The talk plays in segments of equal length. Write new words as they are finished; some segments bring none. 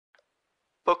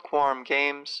Bookwarm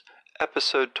Games,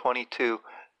 Episode 22,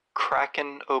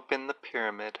 Kraken Open the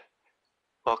Pyramid.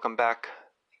 Welcome back.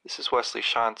 This is Wesley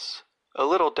Shantz. A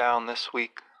little down this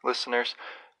week, listeners.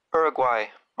 Uruguay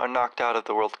are knocked out of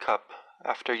the World Cup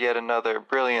after yet another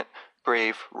brilliant,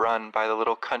 brave run by the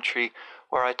little country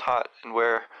where I taught and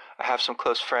where I have some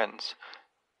close friends.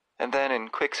 And then in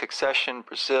quick succession,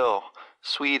 Brazil,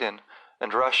 Sweden,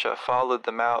 and Russia followed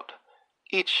them out,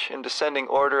 each in descending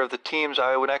order of the teams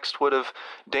I next would have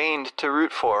deigned to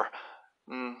root for.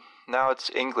 Now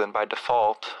it's England by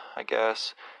default, I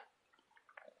guess.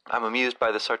 I'm amused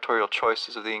by the sartorial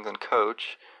choices of the England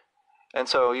coach, and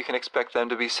so you can expect them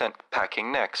to be sent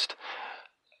packing next.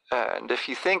 And if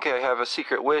you think I have a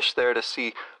secret wish there to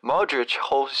see Modric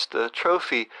hoist the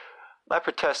trophy, I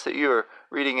protest that you are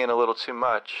reading in a little too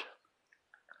much.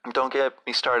 Don't get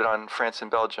me started on France and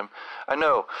Belgium. I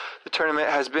know the tournament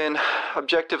has been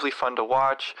objectively fun to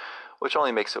watch, which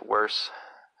only makes it worse.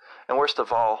 And worst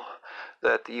of all,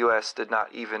 that the U.S. did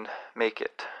not even make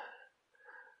it.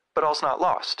 But all's not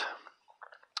lost.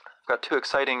 I've got two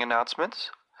exciting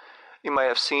announcements. You might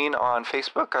have seen on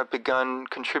Facebook I've begun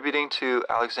contributing to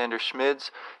Alexander Schmid's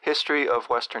History of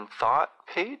Western Thought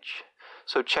page.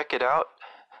 So check it out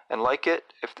and like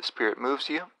it if the spirit moves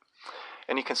you.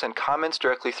 And you can send comments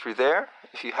directly through there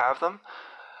if you have them.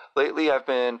 Lately I've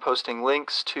been posting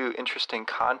links to interesting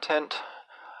content,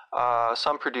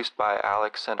 some produced by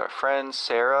Alex and our friends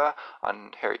Sarah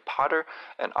on Harry Potter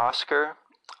and Oscar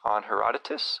on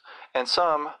Herodotus, and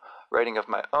some writing of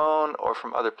my own or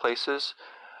from other places.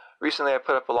 Recently I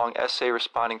put up a long essay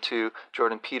responding to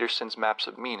Jordan Peterson's Maps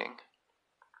of Meaning.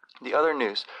 The other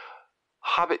news,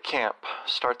 Hobbit Camp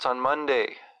starts on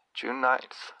Monday, July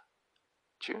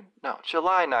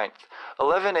 9th,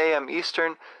 11 a.m.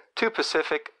 Eastern, 2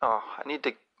 Pacific. Oh, I need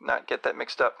to not get that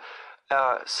mixed up.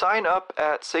 Sign up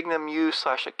at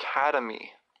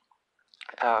signumu/academy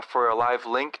for a live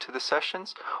link to the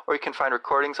sessions, or you can find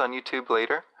recordings on YouTube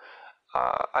later.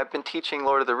 I've been teaching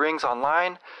Lord of the Rings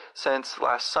online since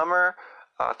last summer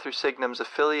through Signum's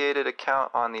affiliated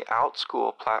account on the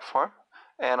OutSchool platform,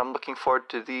 and I'm looking forward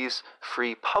to these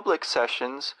free public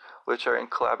sessions, which are in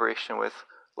collaboration with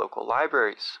local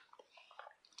libraries.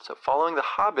 So following The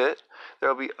Hobbit, there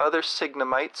will be other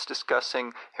Signumites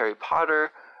discussing Harry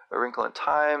Potter, A Wrinkle in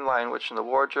Time, Lion, Witch, and the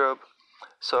Wardrobe.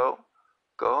 So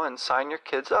go and sign your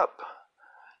kids up.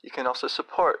 You can also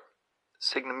support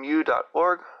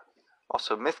signumu.org,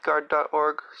 also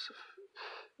mythgard.org.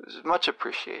 It was much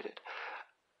appreciated.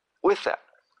 With that,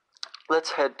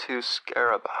 let's head to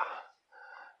Scaraba.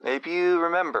 Maybe you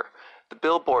remember the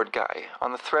billboard guy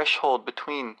on the threshold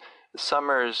between the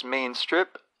summer's main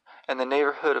strip and the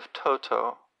neighborhood of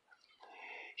Toto.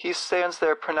 He stands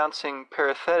there pronouncing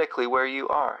parenthetically where you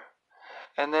are,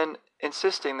 and then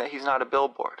insisting that he's not a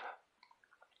billboard.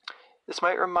 This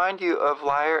might remind you of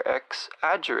Liar X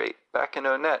Adjurate back in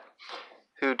Onet,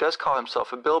 who does call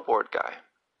himself a billboard guy,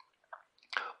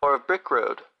 or of Brick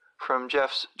Road from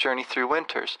Jeff's Journey Through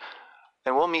Winters,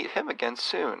 and we'll meet him again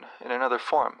soon in another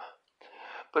form.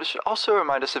 But it should also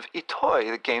remind us of Itoy,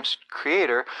 the game's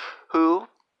creator, who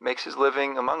makes his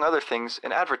living, among other things,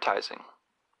 in advertising,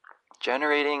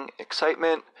 generating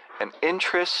excitement and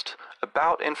interest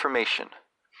about information,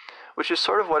 which is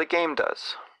sort of what a game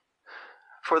does.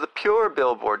 For the pure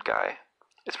billboard guy,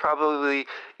 it's probably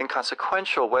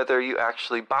inconsequential whether you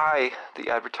actually buy the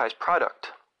advertised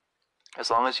product, as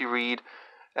long as you read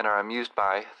and are amused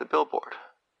by the billboard.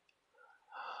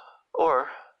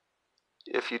 Or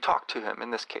if you talk to him,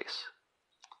 in this case,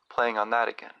 playing on that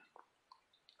again.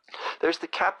 There's the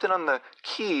captain on the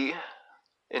quay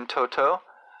in Toto,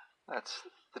 that's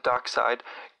the dockside,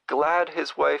 glad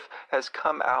his wife has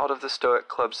come out of the Stoic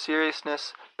Club's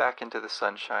seriousness back into the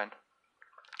sunshine.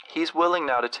 He's willing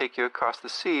now to take you across the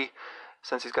sea,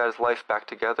 since he's got his life back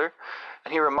together,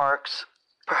 and he remarks,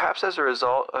 perhaps as a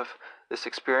result of this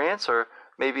experience, or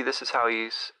maybe this is how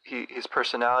his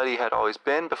personality had always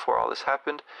been before all this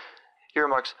happened, he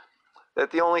remarks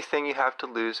that the only thing you have to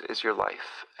lose is your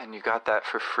life, and you got that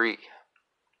for free.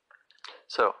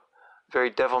 So, very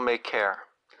devil-may-care.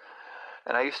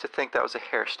 And I used to think that was a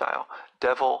hairstyle.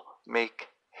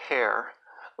 Devil-make-hair,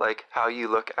 like how you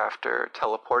look after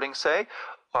teleporting, say,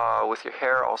 with your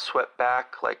hair all swept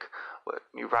back, like when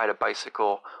you ride a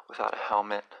bicycle without a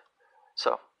helmet.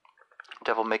 So,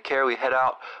 devil-may-care, we head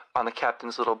out on the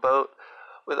captain's little boat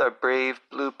with our brave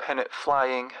blue pennant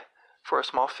flying for a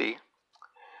small fee.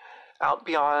 Out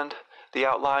beyond the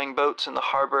outlying boats in the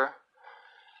harbor,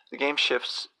 the game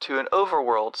shifts to an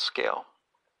overworld scale,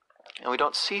 and we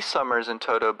don't see summers in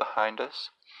Toto behind us,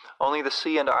 only the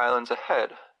sea and islands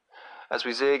ahead, as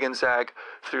we zig and zag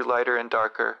through lighter and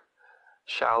darker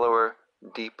shallower,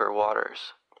 deeper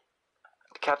waters.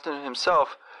 The captain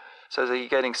himself says that you're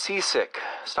getting seasick,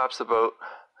 stops the boat,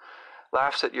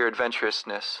 laughs at your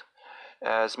adventurousness,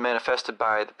 as manifested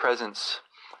by the presence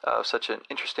of such an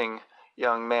interesting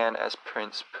young man as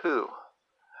Prince Pooh.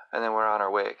 And then we're on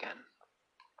our way again.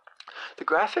 The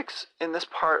graphics in this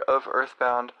part of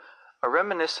Earthbound are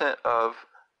reminiscent of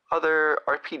other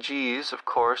RPGs, of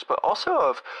course, but also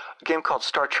of a game called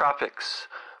Star Tropics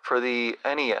for the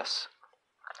NES,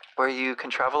 where you can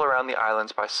travel around the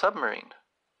islands by submarine.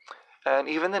 And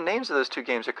even the names of those two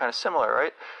games are kind of similar,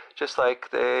 right? Just like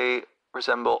they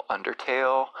resemble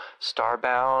Undertale,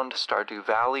 Starbound, Stardew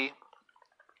Valley.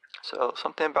 So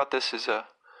something about this is a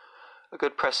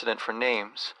good precedent for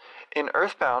names. In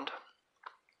Earthbound,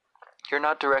 you're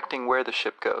not directing where the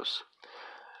ship goes.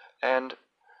 And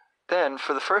then,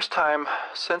 for the first time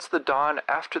since the dawn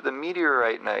after the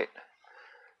meteorite night,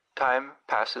 time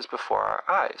passes before our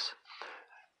eyes.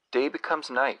 Day becomes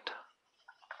night.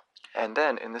 And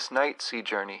then, in this night sea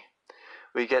journey,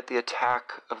 we get the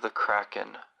attack of the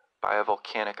Kraken by a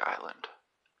volcanic island.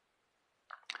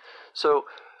 So,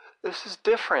 this is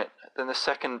different than the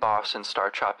second boss in Star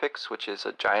Tropics, which is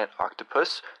a giant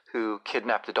octopus who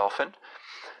kidnapped a dolphin.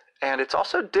 And it's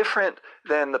also different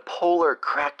than the polar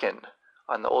Kraken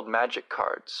on the old Magic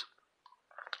cards,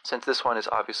 since this one is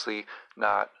obviously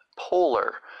not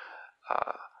polar.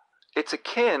 It's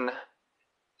akin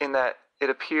in that it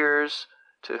appears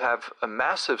to have a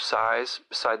massive size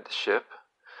beside the ship,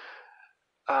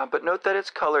 but note that its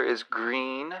color is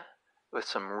green with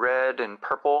some red and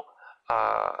purple.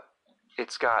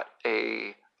 It's got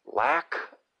a lack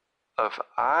of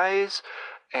eyes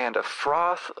and a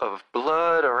froth of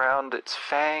blood around its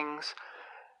fangs.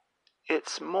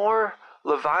 It's more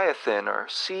Leviathan or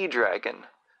sea dragon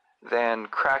than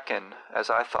Kraken, as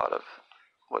I thought of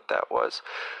what that was.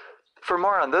 For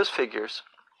more on those figures,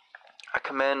 I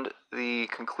commend the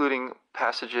concluding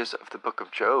passages of the Book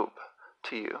of Job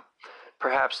to you.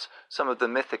 Perhaps some of the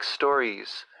mythic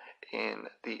stories in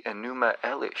the Enuma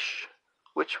Elish,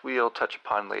 which we'll touch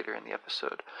upon later in the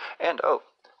episode. And,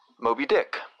 Moby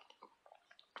Dick.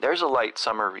 There's a light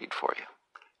summer read for you,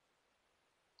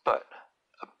 but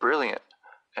a brilliant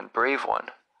and brave one,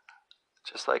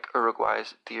 just like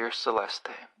Uruguay's Dear Celeste.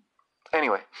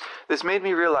 Anyway, this made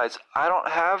me realize I don't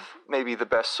have maybe the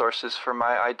best sources for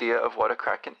my idea of what a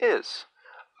Kraken is,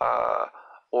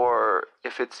 or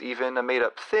if it's even a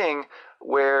made-up thing,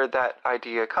 where that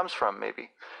idea comes from, maybe.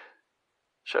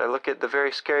 Should I look at the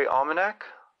Very Scary Almanac?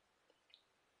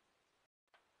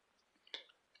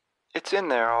 It's in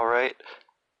there, all right.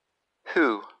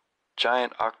 Who?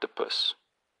 Giant octopus.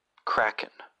 Kraken.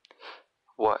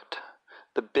 What?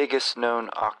 The biggest known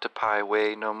octopi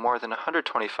weigh no more than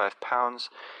 125 pounds,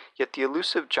 yet the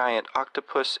elusive giant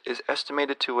octopus is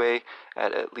estimated to weigh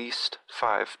at least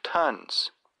 5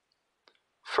 tons.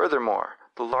 Furthermore,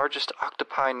 the largest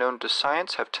octopi known to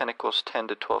science have tentacles 10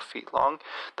 to 12 feet long.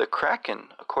 The Kraken,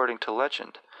 according to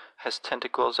legend, has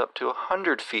tentacles up to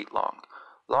 100 feet long,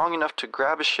 long enough to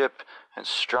grab a ship and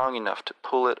strong enough to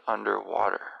pull it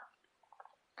underwater.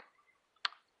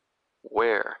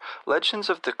 Where? Legends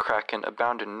of the Kraken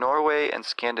abound in Norway and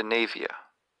Scandinavia.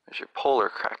 There's your polar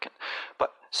Kraken.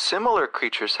 But similar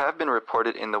creatures have been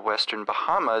reported in the western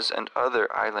Bahamas and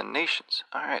other island nations.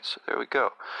 Alright, so there we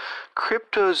go.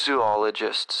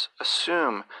 Cryptozoologists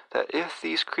assume that if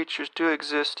these creatures do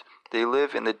exist, they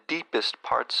live in the deepest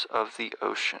parts of the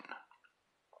ocean.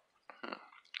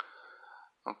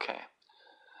 Okay.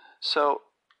 So,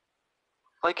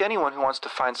 like anyone who wants to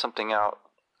find something out,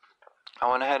 I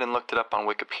went ahead and looked it up on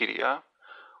Wikipedia,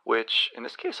 which in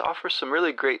this case offers some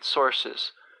really great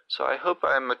sources. So I hope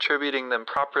I'm attributing them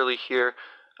properly here.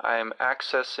 I'm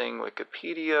accessing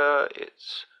Wikipedia.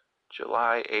 It's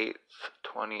July 8th,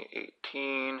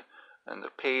 2018, and the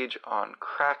page on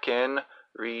Kraken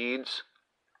reads,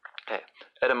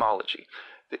 etymology.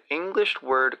 The English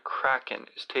word Kraken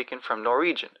is taken from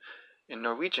Norwegian. In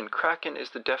Norwegian, Kraken is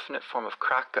the definite form of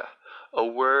krake, a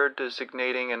word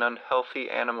designating an unhealthy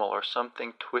animal or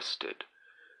something twisted,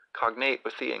 cognate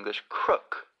with the English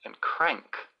crook and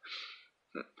crank.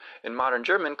 In modern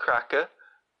German, krake,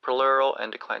 plural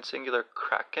and declined singular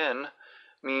kraken,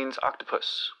 means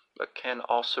octopus, but can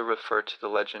also refer to the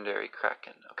legendary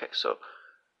Kraken. Okay, so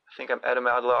I think I'm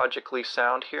etymologically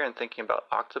sound here in thinking about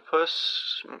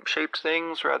octopus-shaped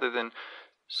things rather than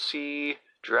sea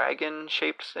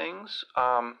dragon-shaped things.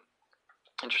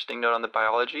 Interesting note on the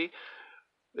biology.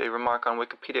 They remark on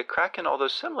Wikipedia, Kraken, although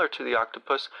similar to the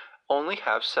octopus, only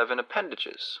have 7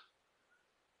 appendages.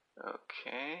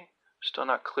 Okay, still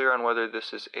not clear on whether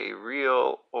this is a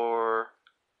real or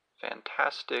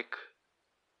fantastic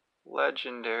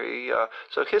legendary.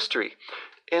 So history.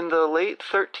 In the late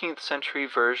 13th century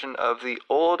version of the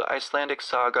old Icelandic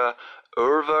saga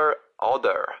Urvar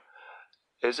Odr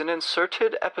is an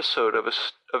inserted episode of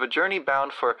a journey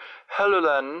bound for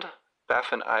Helluland,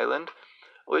 Baffin Island,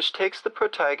 which takes the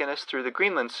protagonist through the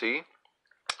Greenland Sea,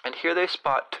 and here they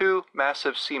spot two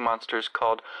massive sea monsters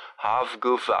called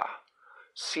Havgufa,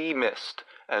 sea mist,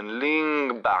 and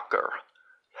Lyngbakr,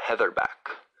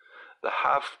 heatherback. The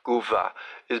Havgufa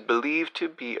is believed to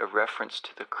be a reference to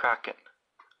the Kraken.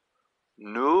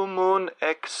 Numun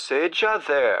exeja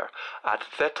there, at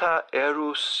theta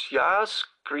erusias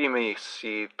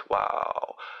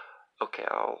wow. Okay,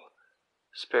 I'll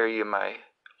spare you my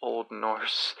Old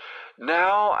Norse.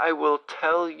 Now I will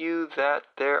tell you that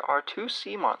there are two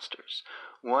sea monsters.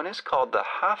 One is called the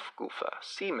Havgufa,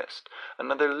 sea mist,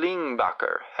 another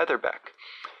Lyngbakr, heatherback.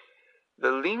 The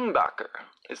Lyngbakr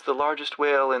is the largest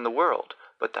whale in the world,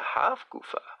 but the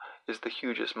Havgufa is the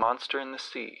hugest monster in the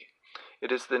sea.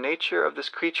 It is the nature of this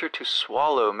creature to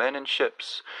swallow men and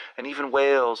ships, and even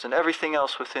whales and everything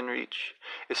else within reach.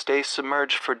 It stays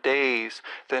submerged for days,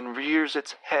 then rears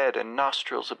its head and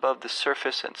nostrils above the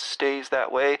surface and stays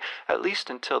that way at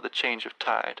least until the change of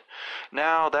tide.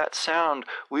 Now that sound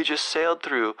we just sailed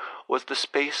through was the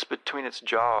space between its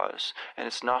jaws, and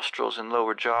its nostrils and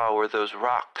lower jaw were those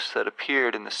rocks that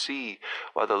appeared in the sea,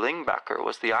 while the Lyngbakr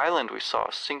was the island we saw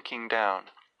sinking down.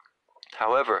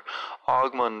 However,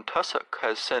 Ogmund Tussock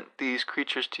has sent these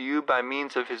creatures to you by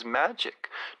means of his magic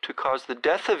to cause the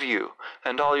death of you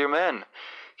and all your men.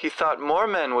 He thought more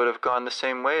men would have gone the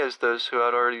same way as those who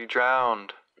had already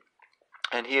drowned,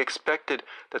 and he expected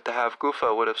that the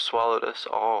Havgufa would have swallowed us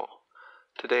all.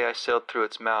 Today I sailed through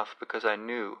its mouth because I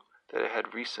knew that it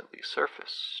had recently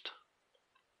surfaced.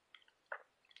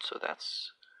 So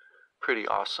that's pretty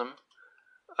awesome.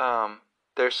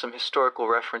 There's some historical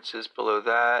references below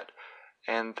that.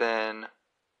 And then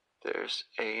there's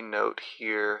a note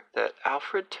here that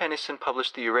Alfred Tennyson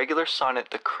published the irregular sonnet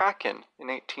The Kraken in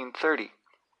 1830.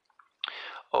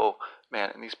 Oh man,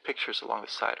 and these pictures along the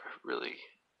side are really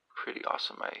pretty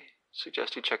awesome. I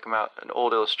suggest you check them out. An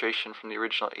old illustration from the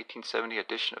original 1870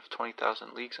 edition of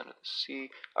 20,000 Leagues Under the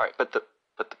Sea. Alright, but the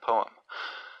poem.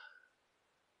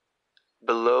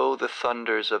 Below the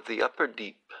thunders of the upper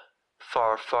deep,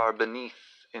 far, far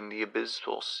beneath in the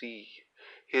abyssal sea,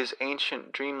 his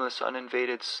ancient dreamless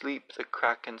uninvaded sleep the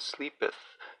Kraken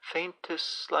sleepeth.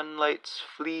 Faintest sunlights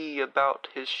flee about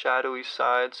his shadowy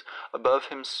sides, above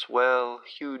him swell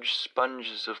huge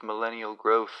sponges of millennial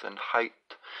growth and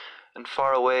height, and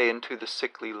far away into the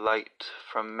sickly light,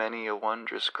 from many a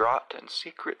wondrous grot and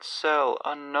secret cell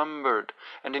unnumbered,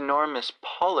 and enormous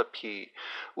polypi,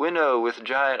 winnow with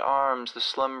giant arms the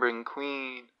slumbering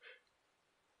queen.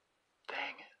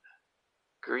 Dang it.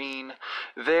 Green,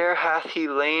 there hath he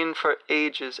lain for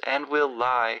ages, and will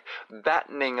lie,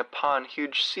 battening upon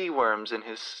huge sea worms in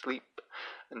his sleep,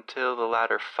 until the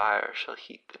latter fire shall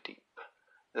heat the deep.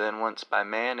 Then once by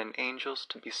man and angels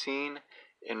to be seen,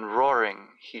 in roaring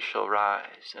he shall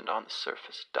rise, and on the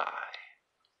surface die.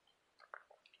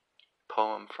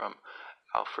 Poem from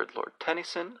Alfred Lord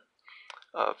Tennyson,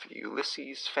 of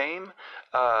Ulysses fame.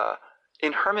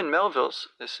 In Herman Melville's,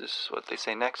 this is what they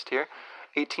say next here,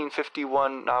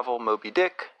 1851 novel Moby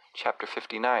Dick, Chapter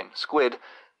 59, Squid,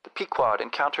 the Pequod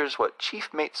encounters what Chief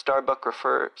Mate Starbuck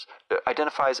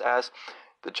identifies as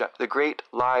the great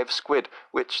live squid,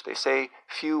 which, they say,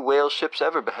 few whale ships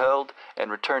ever beheld,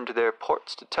 and returned to their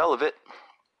ports to tell of it.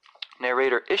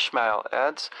 Narrator Ishmael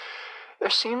adds, there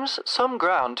seems some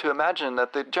ground to imagine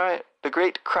that the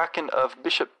great Kraken of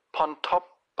Bishop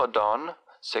Pontoppidan,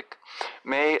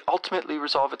 may ultimately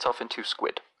resolve itself into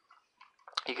squid.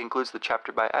 He concludes the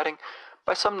chapter by adding,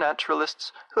 by some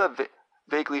naturalists who have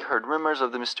vaguely heard rumors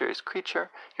of the mysterious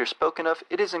creature here spoken of,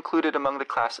 it is included among the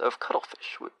class of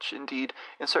cuttlefish, which indeed,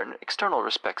 in certain external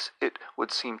respects, it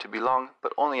would seem to belong,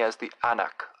 but only as the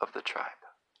anak of the tribe.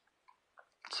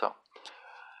 So,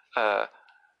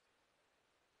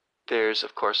 there's,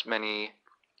 of course, many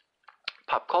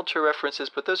pop culture references,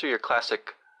 but those are your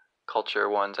classic culture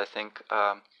ones, I think,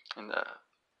 in the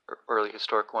early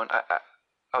historic one.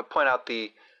 I would point out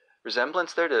the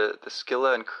resemblance there to the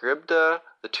Scylla and Charybda,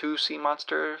 the two sea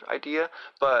monster idea,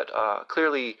 but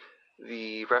clearly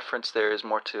the reference there is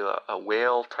more to a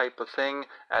whale type of thing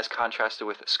as contrasted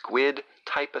with a squid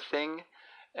type of thing,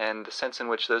 and the sense in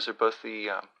which those are both the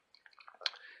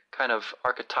kind of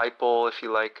archetypal, if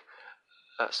you like,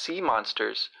 sea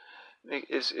monsters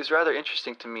is rather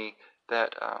interesting to me,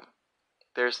 that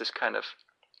there's this kind of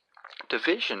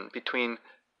division between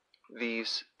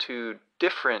these two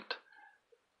different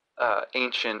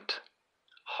ancient,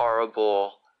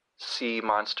 horrible sea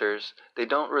monsters, they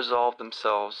don't resolve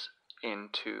themselves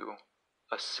into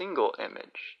a single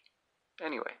image.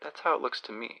 Anyway, that's how it looks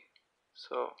to me.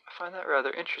 So I find that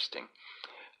rather interesting.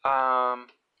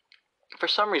 For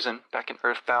some reason, back in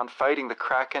Earthbound, fighting the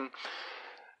Kraken,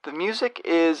 the music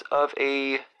is of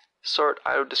a sort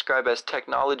I would describe as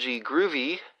technology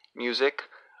groovy music,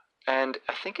 and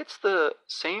I think it's the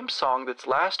same song that's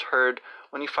last heard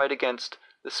when you fight against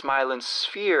the Smiling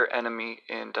Sphere enemy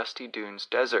in Dusty Dunes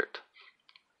Desert.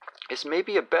 It's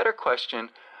maybe a better question,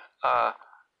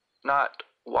 not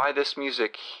why this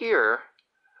music here,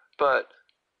 but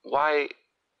why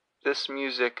this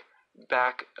music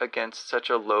back against such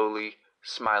a lowly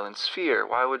Smiling Sphere?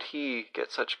 Why would he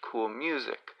get such cool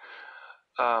music?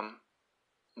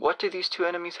 What do these two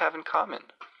enemies have in common?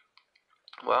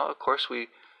 Well, of course, we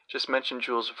just mentioned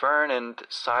Jules Verne, and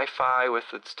sci-fi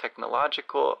with its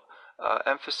technological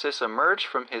emphasis emerged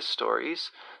from his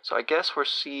stories. So I guess we're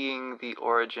seeing the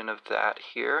origin of that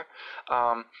here.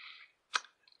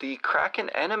 The Kraken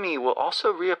enemy will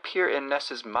also reappear in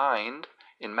Ness's mind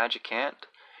in Magicant,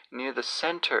 near the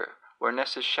center where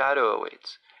Ness's shadow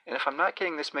awaits. And if I'm not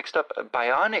getting this mixed up, a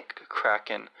bionic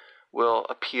Kraken will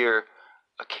appear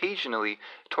occasionally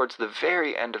towards the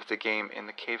very end of the game in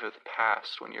the Cave of the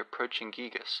Past when you're approaching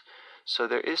Gigas. So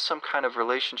there is some kind of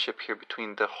relationship here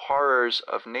between the horrors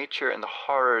of nature and the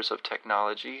horrors of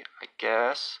technology, I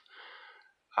guess.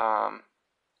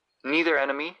 Neither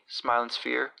enemy, Smiling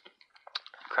Sphere,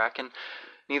 Kraken,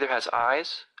 neither has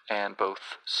eyes, and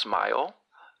both smile.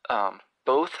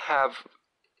 Both have,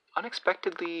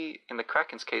 unexpectedly, in the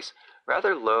Kraken's case,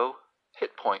 rather low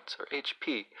hit points, or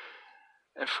HP.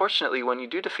 Unfortunately, when you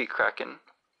do defeat Kraken,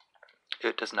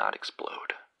 it does not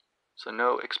explode. So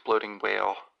no exploding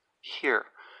whale here.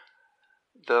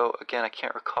 Though, again, I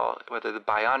can't recall whether the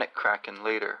bionic Kraken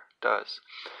later does.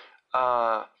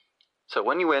 So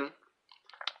when you win,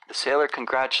 the sailor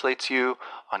congratulates you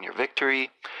on your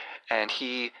victory, and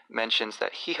he mentions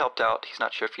that he helped out. He's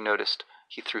not sure if you noticed,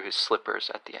 he threw his slippers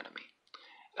at the enemy.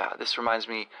 This reminds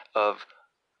me of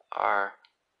our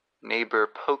neighbor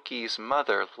Pokey's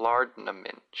mother, Lardna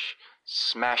Minch,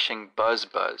 smashing Buzz.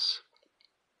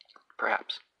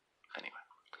 Perhaps. Anyway.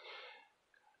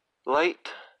 Light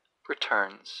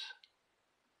returns.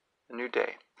 A new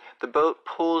day. The boat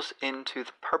pulls into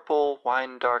the purple,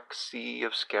 wine-dark sea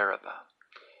of Scaraba,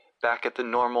 back at the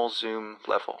normal zoom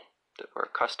level that we're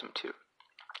accustomed to.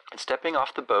 And stepping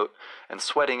off the boat and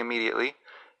sweating immediately,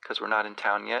 because we're not in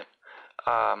town yet,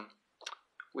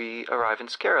 we arrive in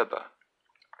Scaraba.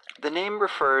 The name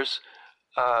refers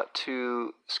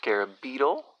to scarab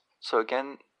beetle, so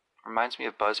again, reminds me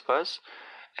of Buzz.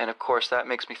 And of course, that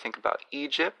makes me think about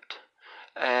Egypt.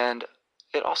 And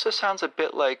it also sounds a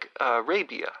bit like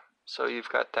Arabia. So you've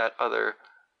got that other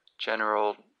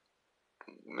general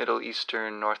Middle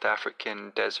Eastern, North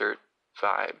African desert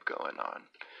vibe going on.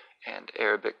 And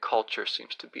Arabic culture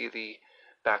seems to be the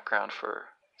background for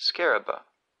Scaraba.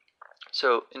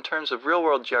 So in terms of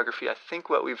real-world geography, I think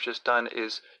what we've just done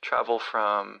is travel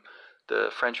from the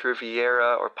French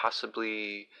Riviera, or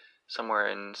possibly somewhere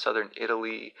in southern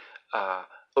Italy,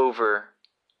 over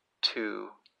to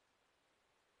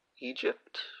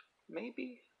Egypt,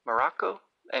 maybe? Morocco?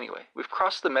 Anyway, we've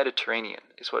crossed the Mediterranean,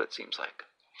 is what it seems like.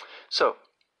 So,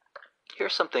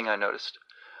 here's something I noticed.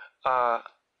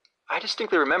 I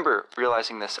distinctly remember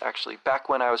realizing this, actually, back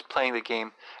when I was playing the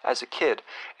game as a kid.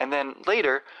 And then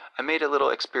later, I made a little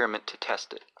experiment to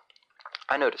test it.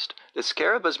 I noticed that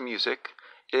Scaraba's music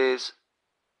is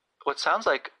what sounds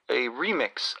like a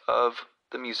remix of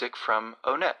the music from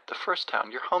Onet, the first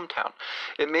town, your hometown.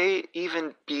 It may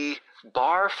even be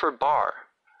bar for bar.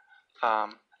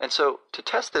 And so to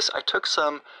test this, I took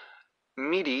some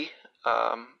MIDI,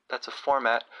 that's a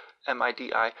format,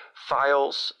 MIDI,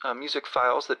 files, music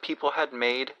files that people had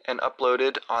made and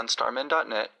uploaded on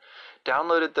starmen.net,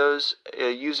 downloaded those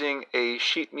using a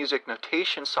sheet music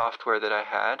notation software that I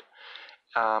had.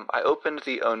 I opened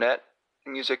the Onet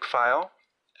music file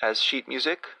as sheet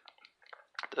music,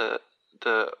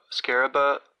 the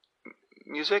Scaraba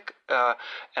music,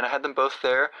 and I had them both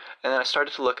there, and then I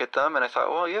started to look at them, and I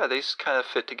thought, well, yeah, these kind of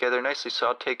fit together nicely, so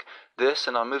I'll take this,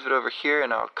 and I'll move it over here,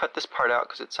 and I'll cut this part out,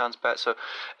 because it sounds bad. So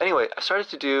anyway, I started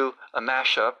to do a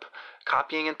mashup,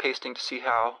 copying and pasting to see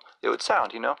how it would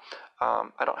sound, you know.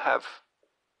 I don't have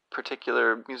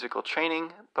particular musical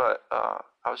training, but I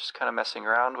was just kind of messing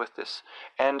around with this,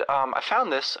 and I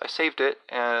found this, I saved it,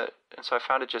 and so I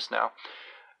found it just now,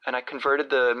 and I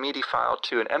converted the MIDI file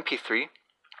to an MP3,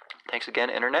 thanks again,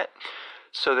 Internet,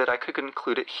 so that I could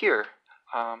include it here.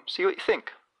 See what you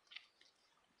think.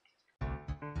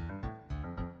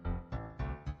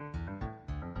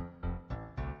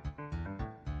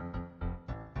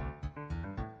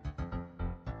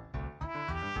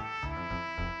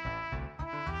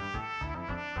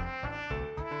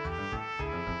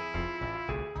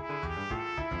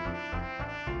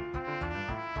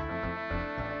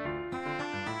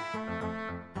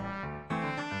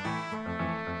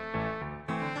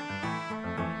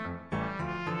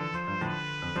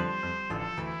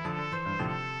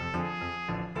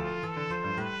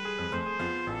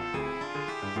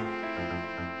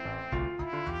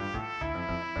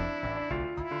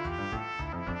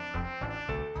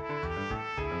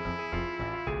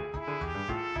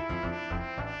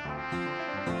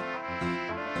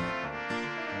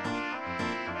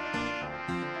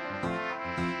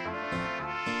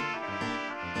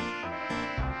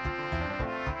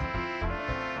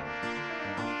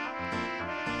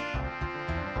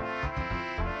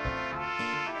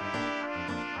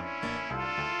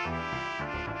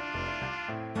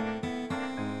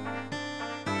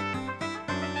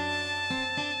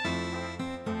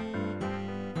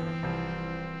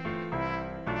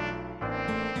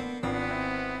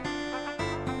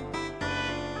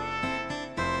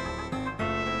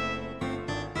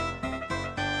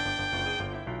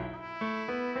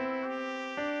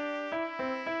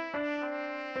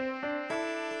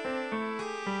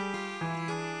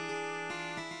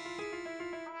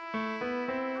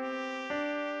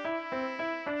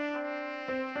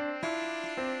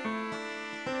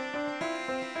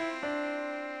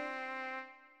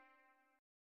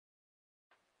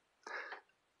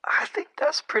 think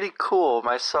that's pretty cool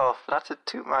myself, not to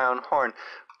toot my own horn,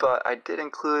 but I did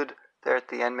include there at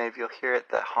the end, maybe you'll hear it,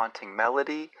 the haunting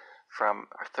melody from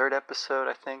our third episode,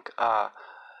 I think.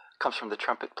 Comes from the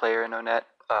trumpet player in Onett,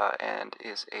 and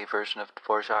is a version of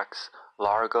Dvorak's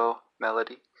Largo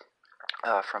melody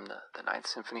from the Ninth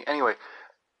Symphony. Anyway,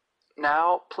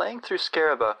 now playing through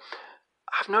Scaraba,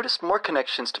 I've noticed more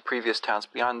connections to previous towns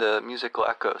beyond the musical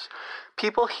echoes.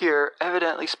 People here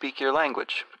evidently speak your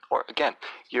language, or again,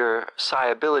 your psi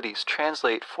abilities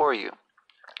translate for you,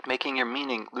 making your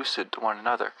meaning lucid to one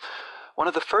another. One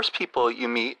of the first people you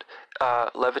meet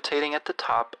levitating at the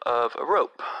top of a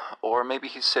rope, or maybe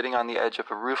he's sitting on the edge of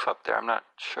a roof up there. I'm not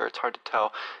sure, it's hard to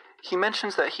tell. He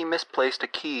mentions that he misplaced a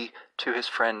key to his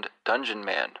friend Dungeon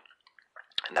Man,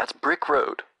 and that's Brick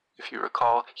Road. If you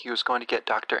recall, he was going to get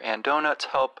Dr. Andonut's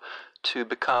help to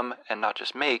become, and not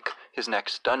just make, his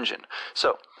next dungeon.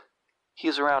 So,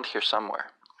 he's around here somewhere,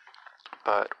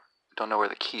 but don't know where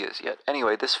the key is yet.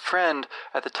 Anyway, this friend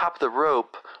at the top of the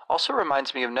rope also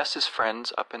reminds me of Ness's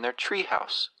friends up in their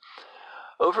treehouse.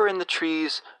 Over in the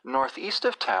trees northeast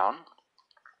of town,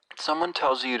 someone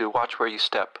tells you to watch where you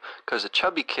step, because a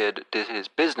chubby kid did his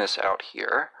business out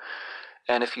here,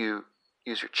 and if you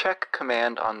use your check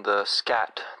command on the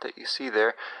scat that you see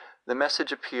there, the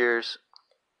message appears,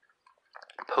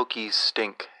 Pokey's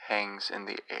stink hangs in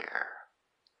the air.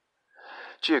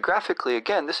 Geographically,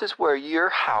 again, this is where your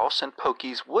house and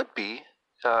Pokey's would be,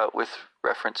 with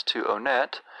reference to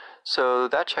Onett, so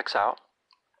that checks out.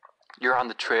 You're on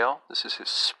the trail. This is his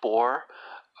spore.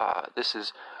 This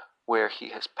is where he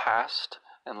has passed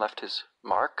and left his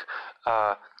mark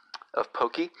of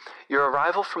Pokey. Your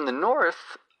arrival from the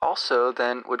north also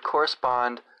then would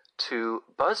correspond to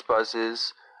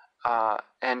Buzz's,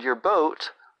 and your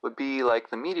boat would be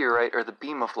like the meteorite or the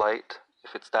beam of light,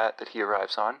 if it's that he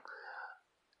arrives on.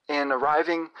 In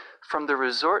arriving from the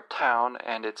resort town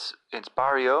and its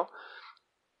barrio,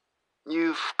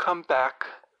 you've come back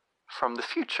from the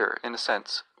future, in a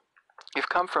sense. You've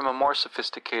come from a more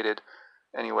sophisticated,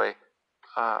 anyway,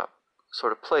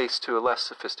 sort of place to a less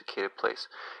sophisticated place.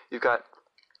 You've got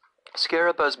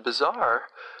Scaraba's Bazaar,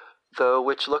 though,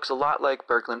 which looks a lot like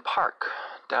Berglund Park,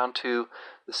 down to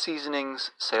the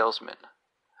seasonings salesman.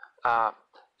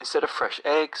 Instead of fresh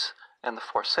eggs and the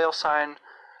for sale sign,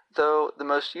 though, the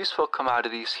most useful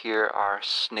commodities here are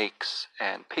snakes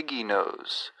and piggy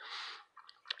nose.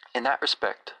 In that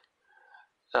respect,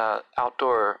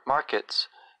 outdoor markets,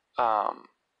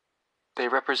 they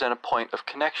represent a point of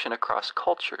connection across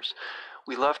cultures.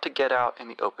 We love to get out in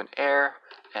the open air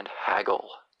and haggle.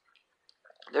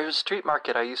 There's a street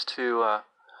market I used to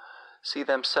see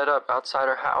them set up outside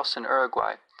our house in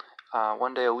Uruguay,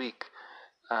 one day a week.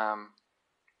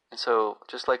 And so,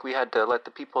 just like we had to let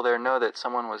the people there know that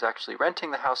someone was actually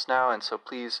renting the house now, and so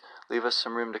please leave us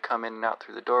some room to come in and out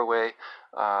through the doorway,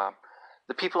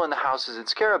 the people in the houses in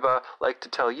Scaraba like to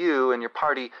tell you and your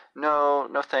party, no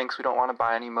thanks, we don't want to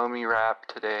buy any mommy wrap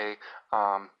today,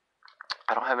 I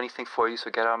don't have anything for you,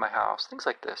 so get out of my house, things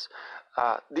like this.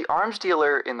 The arms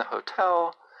dealer in the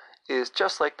hotel is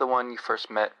just like the one you first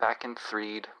met back in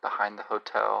Threed behind the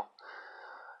hotel,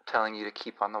 telling you to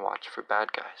keep on the watch for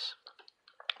bad guys.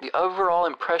 The overall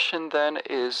impression then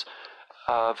is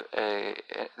of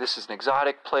this is an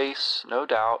exotic place, no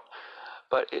doubt,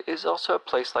 but it is also a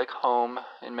place like home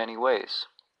in many ways.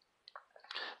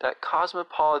 That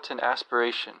cosmopolitan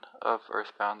aspiration of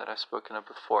Earthbound that I've spoken of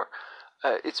before,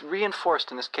 it's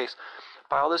reinforced in this case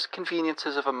by all the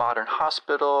conveniences of a modern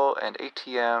hospital and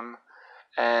ATM,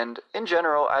 and in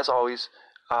general, as always,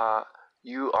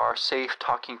 you are safe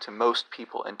talking to most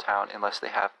people in town unless they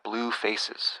have blue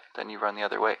faces. Then you run the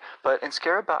other way. But in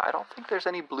Scaraba, I don't think there's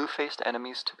any blue-faced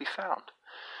enemies to be found.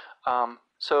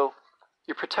 So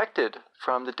you're protected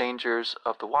from the dangers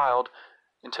of the wild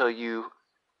until you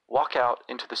walk out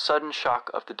into the sudden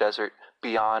shock of the desert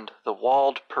beyond the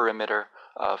walled perimeter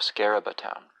of Scaraba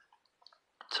town.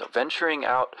 So venturing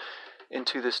out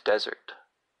into this desert,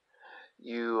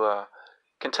 you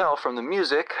can tell from the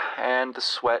music and the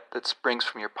sweat that springs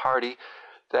from your party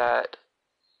that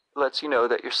lets you know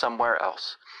that you're somewhere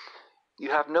else.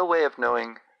 You have no way of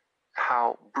knowing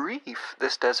how brief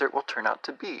this desert will turn out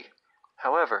to be.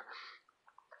 However,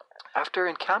 after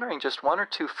encountering just one or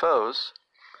two foes,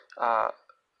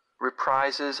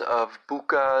 reprises of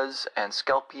bukas and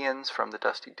skelpions from the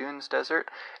Dusty Dunes desert,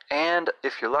 and,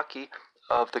 if you're lucky,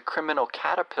 of the criminal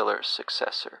caterpillar's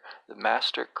successor, the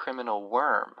master criminal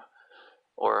worm,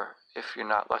 or if you're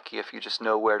not lucky, if you just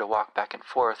know where to walk back and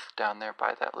forth down there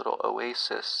by that little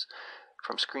oasis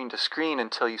from screen to screen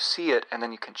until you see it, and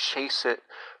then you can chase it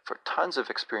for tons of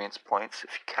experience points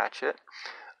if you catch it.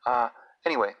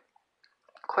 Anyway,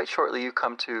 quite shortly you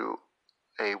come to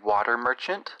a water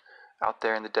merchant out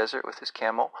there in the desert with his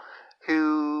camel,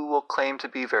 who will claim to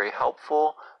be very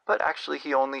helpful, but actually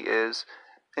he only is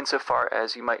insofar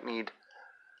as you might need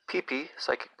PP,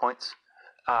 psychic points,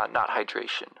 not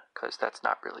hydration, because that's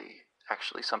not really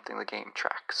actually something the game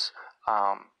tracks.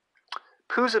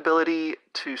 Pooh's ability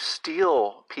to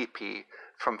steal PP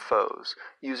from foes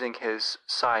using his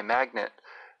psi magnet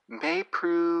may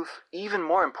prove even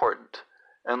more important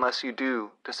unless you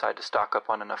do decide to stock up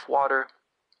on enough water,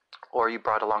 or you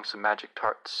brought along some magic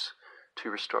tarts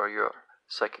to restore your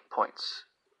psychic points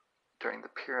during the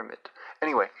pyramid.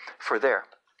 Anyway, for there,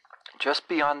 just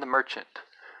beyond the merchant,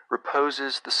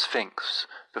 reposes the Sphinx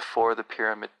before the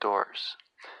pyramid doors,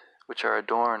 which are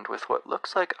adorned with what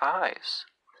looks like eyes.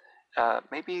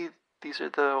 Maybe these are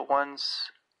the ones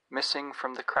missing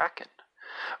from the Kraken.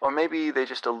 Or maybe they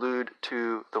just allude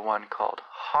to the one called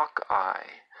Hawkeye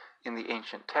in the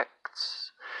ancient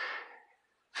texts.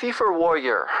 Thief or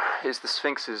warrior is the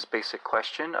Sphinx's basic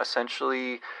question.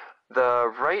 Essentially,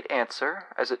 the right answer,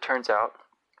 as it turns out,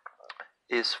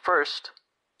 is first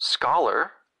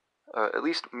scholar, at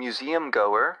least museum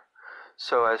goer,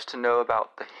 so as to know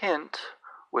about the hint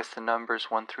with the numbers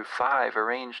 1 through 5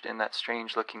 arranged in that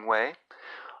strange looking way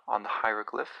on the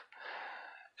hieroglyph.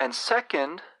 And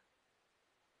second,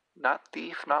 not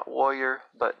thief, not warrior,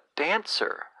 but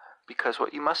dancer, because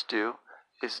what you must do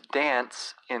is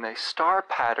dance in a star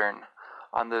pattern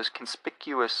on those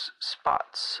conspicuous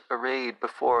spots arrayed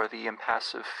before the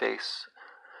impassive face.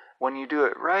 When you do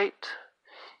it right,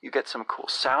 you get some cool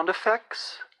sound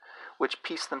effects, which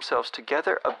piece themselves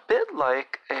together a bit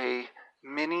like a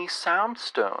mini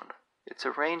soundstone. It's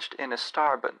arranged in a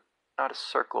star, but not a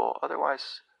circle.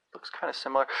 Otherwise, it looks kind of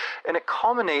similar. And it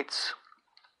culminates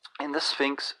in the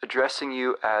Sphinx addressing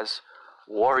you as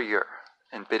warrior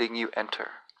and bidding you enter.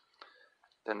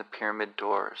 Then the pyramid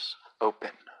doors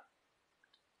open.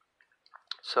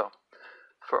 So,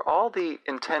 for all the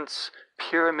intense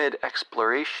pyramid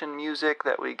exploration music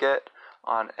that we get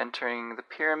on entering the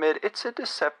pyramid, it's a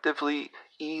deceptively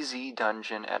easy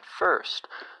dungeon at first,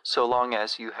 so long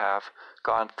as you have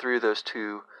gone through those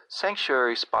 2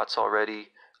 sanctuary spots already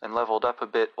and leveled up a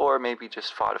bit, or maybe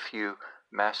just fought a few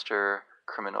master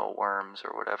criminal worms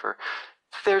or whatever.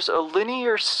 There's a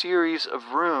linear series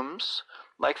of rooms,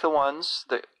 like the ones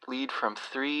that lead from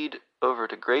Threed over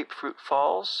to Grapefruit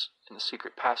Falls in the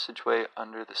secret passageway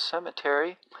under the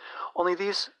cemetery, only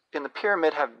these in the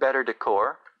pyramid have better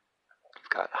decor. You've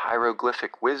got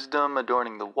hieroglyphic wisdom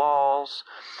adorning the walls,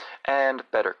 and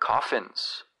better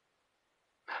coffins.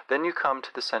 Then you come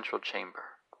to the central chamber,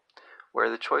 where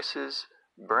the choices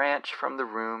branch from the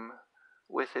room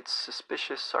with its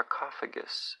suspicious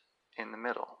sarcophagus in the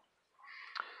middle.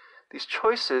 These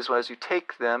choices, as you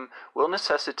take them, will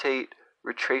necessitate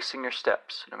retracing your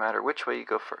steps, no matter which way you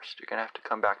go first. You're going to have to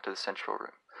come back to the central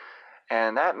room.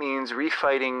 And that means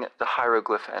refighting the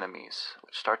hieroglyph enemies,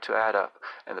 which start to add up,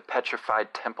 and the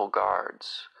petrified temple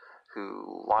guards,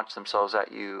 who launch themselves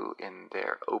at you in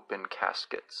their open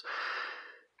caskets.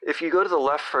 If you go to the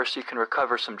left first, you can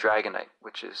recover some Dragonite,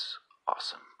 which is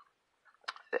awesome.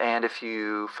 And if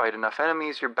you fight enough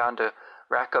enemies, you're bound to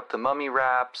rack up the mummy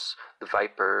wraps, the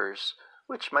vipers,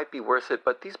 which might be worth it,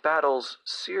 but these battles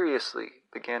seriously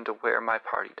began to wear my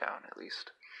party down, at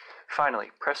least.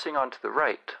 Finally, pressing on to the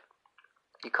right,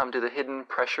 you come to the hidden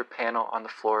pressure panel on the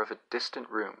floor of a distant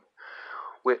room,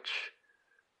 which,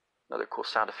 another cool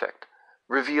sound effect,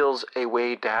 reveals a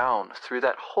way down through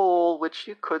that hole which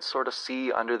you could sort of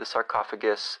see under the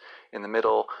sarcophagus in the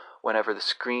middle whenever the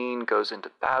screen goes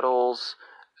into battles,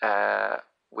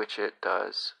 which it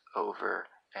does over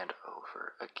and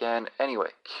over again. Anyway,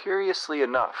 curiously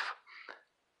enough,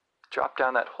 drop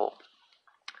down that hole.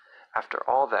 After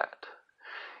all that,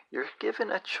 you're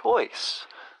given a choice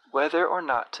whether or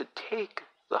not to take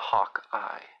the hawk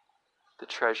eye, the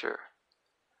treasure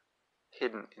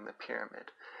hidden in the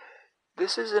pyramid.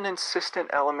 This is an insistent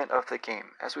element of the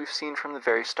game, as we've seen from the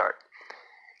very start.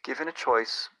 Given a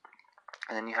choice,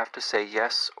 and then you have to say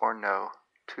yes or no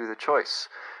to the choice.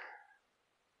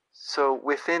 So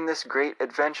within this great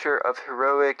adventure of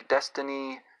heroic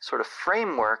destiny sort of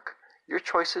framework, your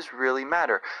choices really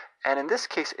matter. And in this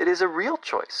case, it is a real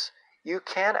choice. You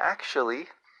can actually,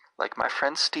 like my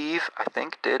friend Steve, I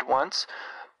think, did once,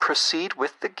 proceed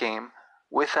with the game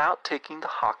without taking the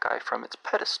Hawkeye from its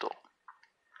pedestal.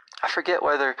 I forget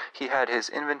whether he had his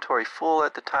inventory full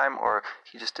at the time, or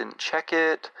he just didn't check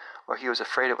it, or he was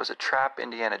afraid it was a trap,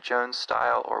 Indiana Jones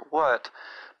style, or what,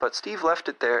 but Steve left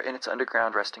it there in its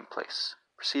underground resting place,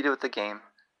 proceeded with the game,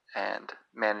 and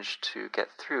managed to get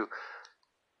through.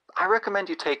 I recommend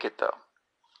you take it, though.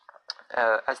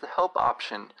 as the help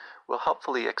option will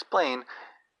helpfully explain,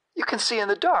 you can see in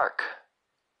the dark.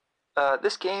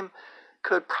 This game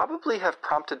could probably have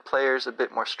prompted players a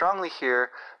bit more strongly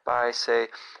here by, say,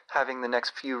 having the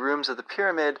next few rooms of the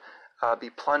pyramid be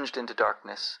plunged into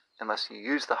darkness unless you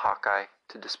use the Hawkeye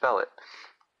to dispel it.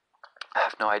 I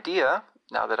have no idea,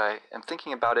 now that I am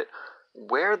thinking about it,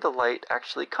 where the light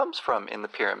actually comes from in the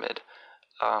pyramid.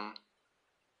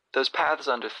 Those paths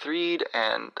under Threed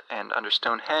and under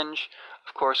Stonehenge,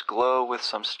 of course, glow with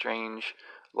some strange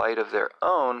light of their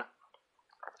own,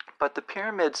 but the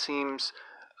pyramid seems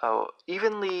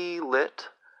evenly lit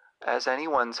as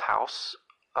anyone's house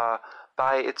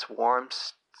by its warm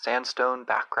sandstone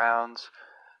backgrounds,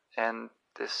 and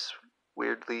this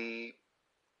weirdly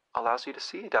allows you to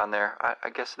see down there. I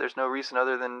guess there's no reason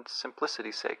other than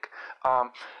simplicity's sake.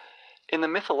 In the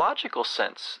mythological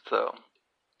sense, though,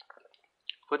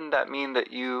 wouldn't that mean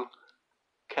that you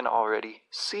can already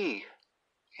see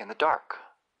in the dark,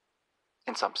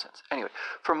 in some sense? Anyway,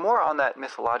 for more on that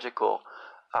mythological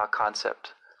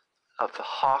concept of the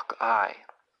hawk eye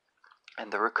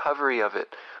and the recovery of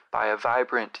it by a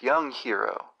vibrant young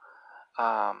hero,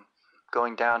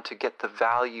 going down to get the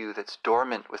value that's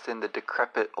dormant within the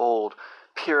decrepit old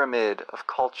pyramid of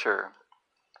culture,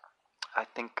 I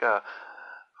think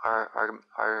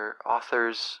our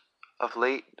authors of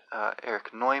late,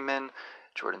 Eric Neumann,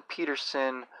 Jordan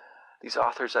Peterson, these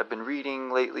authors I've been reading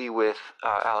lately with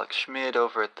Alex Schmid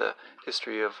over at the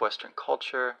History of Western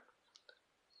Culture.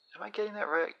 Am I getting that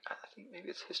right? I think maybe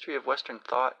it's History of Western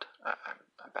Thought.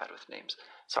 I'm bad with names.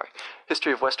 Sorry.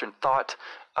 History of Western Thought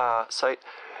site.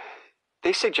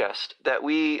 They suggest that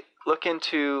we look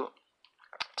into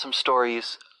some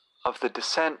stories of the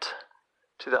descent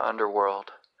to the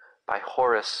underworld by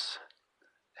Horus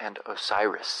and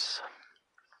Osiris.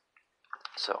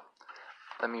 So,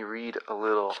 let me read a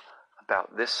little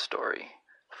about this story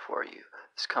for you.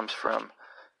 This comes from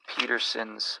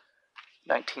Peterson's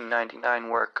 1999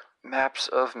 work, Maps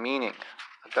of Meaning,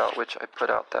 about which I put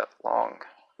out that long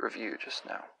review just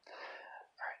now.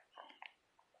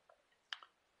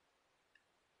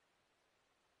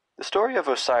 The story of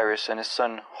Osiris and his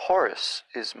son Horus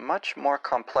is much more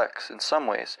complex in some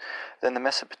ways than the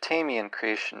Mesopotamian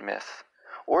creation myth,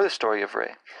 or the story of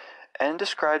Re, and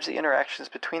describes the interactions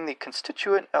between the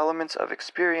constituent elements of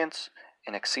experience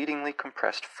in exceedingly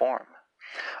compressed form.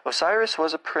 Osiris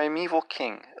was a primeval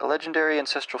king, a legendary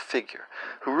ancestral figure,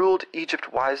 who ruled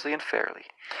Egypt wisely and fairly.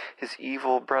 His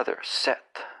evil brother,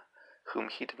 Seth, whom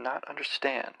he did not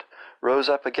understand, rose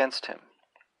up against him.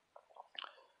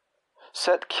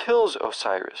 Seth kills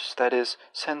Osiris, that is,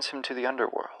 sends him to the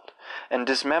underworld, and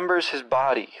dismembers his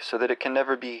body so that it can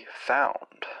never be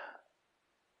found.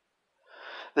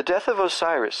 The death of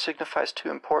Osiris signifies two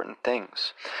important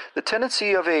things: the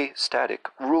tendency of a static,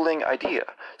 ruling idea,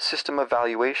 system of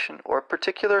valuation, or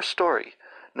particular story,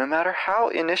 no matter how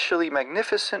initially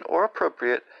magnificent or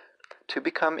appropriate, to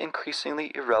become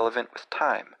increasingly irrelevant with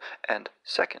time, and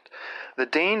second, the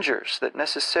dangers that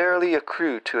necessarily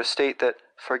accrue to a state that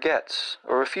forgets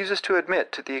or refuses to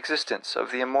admit to the existence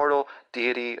of the immortal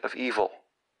deity of evil.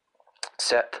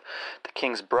 Seth, the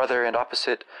king's brother and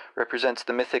opposite, represents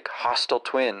the mythic hostile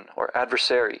twin or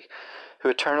adversary who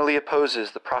eternally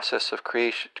opposes the process of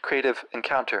creative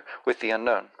encounter with the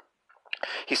unknown.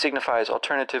 He signifies,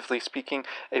 alternatively speaking,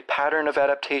 a pattern of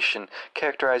adaptation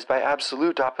characterized by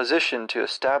absolute opposition to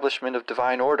establishment of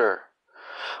divine order.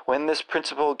 When this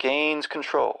principle gains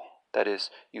control, that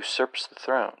is, usurps the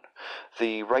throne,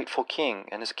 the rightful king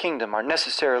and his kingdom are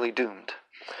necessarily doomed.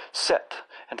 Seth,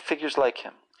 and figures like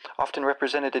him, often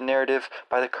represented in narrative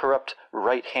by the corrupt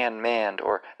right-hand man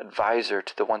or advisor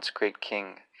to the once great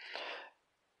king,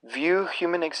 view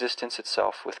human existence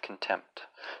itself with contempt.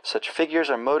 Such figures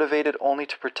are motivated only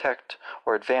to protect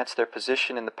or advance their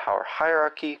position in the power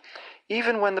hierarchy,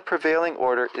 even when the prevailing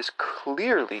order is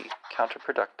clearly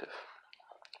counterproductive.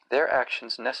 Their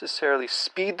actions necessarily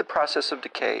speed the process of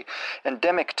decay,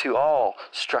 endemic to all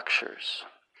structures.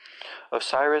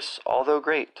 Osiris, although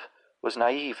great, was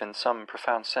naive in some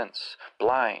profound sense,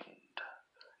 blind,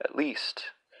 at least,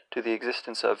 to the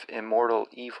existence of immortal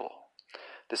evil.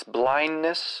 This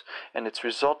blindness and its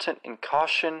resultant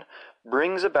incaution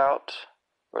brings about,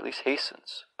 or at least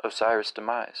hastens, Osiris'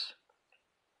 demise.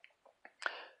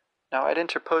 Now, I'd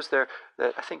interpose there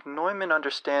that I think Neumann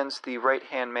understands the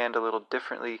right-hand man a little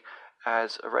differently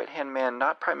as a right-hand man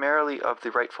not primarily of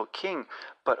the rightful king,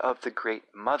 but of the great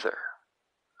mother,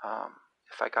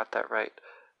 if I got that right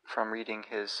from reading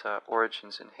his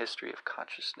Origins and History of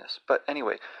Consciousness. But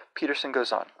anyway, Peterson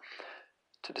goes on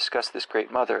to discuss this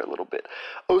great mother a little bit.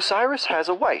 Osiris has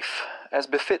a wife, as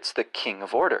befits the king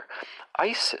of order.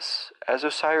 Isis, as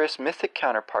Osiris' mythic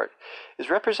counterpart, is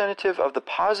representative of the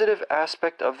positive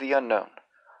aspect of the unknown,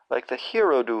 like the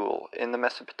hero duel in the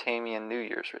Mesopotamian New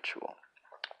Year's ritual.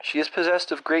 She is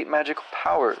possessed of great magical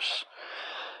powers,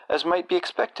 as might be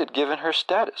expected given her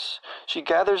status. She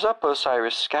gathers up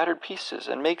Osiris' scattered pieces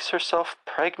and makes herself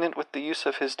pregnant with the use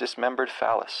of his dismembered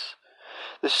phallus.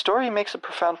 This story makes a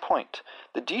profound point.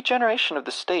 The degeneration of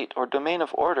the state or domain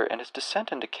of order and its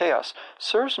descent into chaos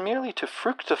serves merely to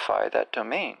fructify that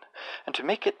domain and to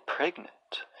make it pregnant.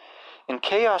 In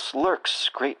chaos lurks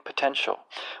great potential.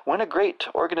 When a great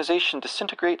organization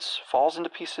disintegrates, falls into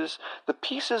pieces, the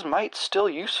pieces might still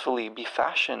usefully be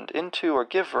fashioned into or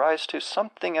give rise to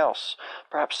something else,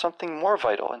 perhaps something more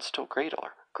vital and still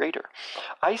greater.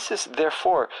 Isis,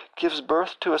 therefore, gives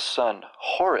birth to a son,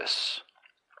 Horus,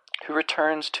 who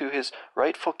returns to his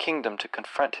rightful kingdom to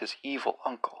confront his evil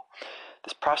uncle.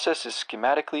 This process is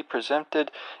schematically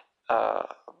presented,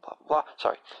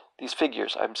 these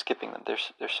figures, I'm skipping them,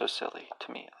 they're so silly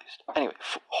to me at least. Anyway,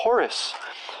 Horus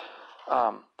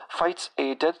fights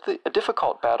a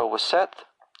difficult battle with Seth,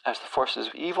 as the forces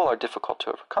of evil are difficult to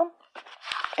overcome,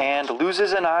 and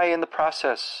loses an eye in the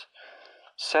process.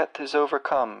 Seth is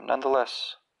overcome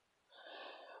nonetheless.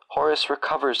 Horus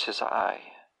recovers his eye.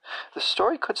 The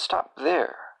story could stop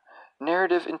there,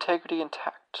 narrative integrity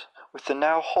intact, with the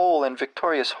now whole and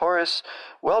victorious Horus'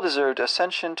 well-deserved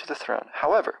ascension to the throne.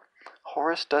 However,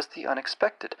 Horus does the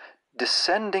unexpected,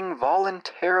 descending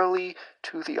voluntarily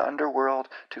to the underworld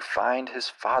to find his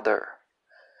father.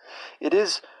 It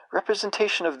is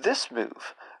representation of this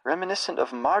move, reminiscent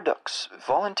of Marduk's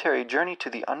voluntary journey to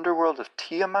the underworld of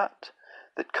Tiamat,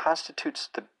 that constitutes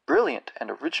the brilliant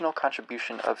and original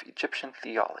contribution of Egyptian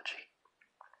theology.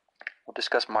 We'll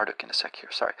discuss Marduk in a sec here,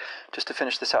 sorry. Just to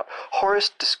finish this out. Horus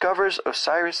discovers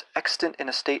Osiris extant in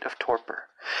a state of torpor.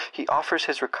 He offers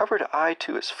his recovered eye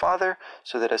to his father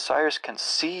so that Osiris can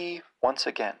see once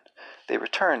again. They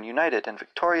return united and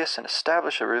victorious and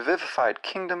establish a revivified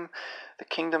kingdom. The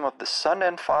kingdom of the son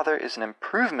and father is an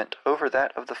improvement over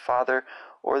that of the father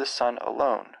or the son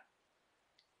alone,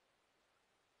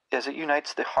 as it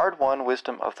unites the hard-won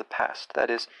wisdom of the past, that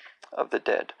is, of the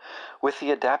dead, with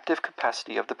the adaptive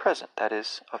capacity of the present, that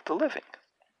is, of the living.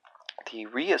 The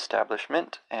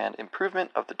re-establishment and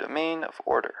improvement of the domain of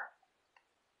order.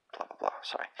 Blah, blah, blah,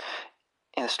 sorry.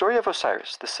 In the story of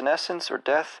Osiris, the senescence or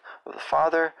death of the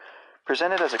father,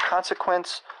 presented as a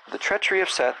consequence of the treachery of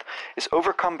Seth, is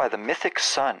overcome by the mythic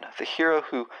son, the hero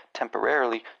who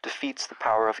temporarily defeats the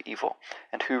power of evil,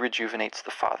 and who rejuvenates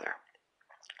the father.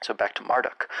 So back to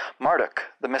Marduk. Marduk,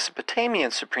 the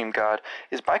Mesopotamian supreme god,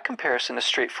 is by comparison a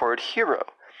straightforward hero.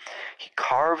 He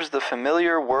carves the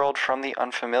familiar world from the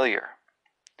unfamiliar.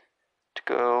 To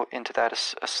go into that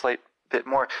a slight bit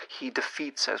more, he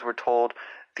defeats, as we're told,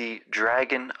 the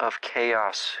dragon of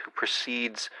chaos who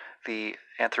precedes the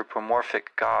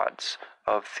anthropomorphic gods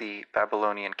of the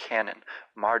Babylonian canon.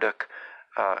 Marduk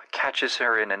catches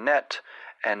her in a net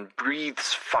and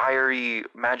breathes fiery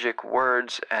magic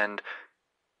words and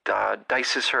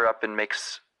dices her up and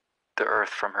makes the earth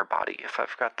from her body. If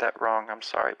I've got that wrong, I'm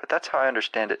sorry, but that's how I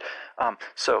understand it.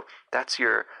 So that's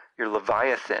your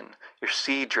Leviathan, your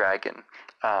sea dragon,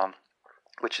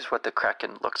 which is what the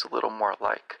Kraken looks a little more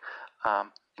like.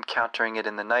 Encountering it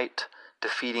in the night,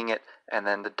 defeating it, and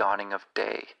then the dawning of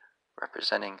day,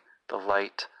 representing the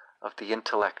light of the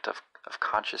intellect of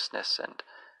consciousness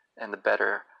and the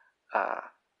better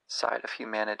side of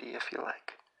humanity, if you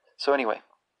like. So anyway,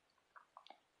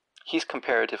 he's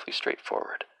comparatively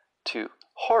straightforward. To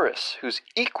Horus, who's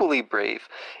equally brave,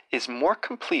 is more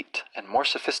complete and more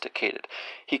sophisticated.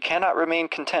 He cannot remain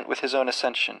content with his own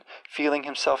ascension, feeling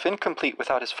himself incomplete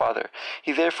without his father.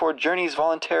 He therefore journeys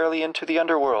voluntarily into the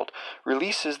underworld,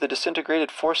 releases the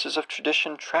disintegrated forces of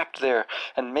tradition trapped there,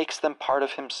 and makes them part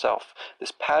of himself.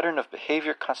 This pattern of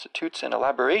behavior constitutes an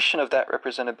elaboration of that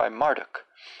represented by Marduk,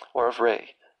 or of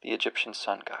Re, the Egyptian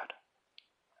sun god.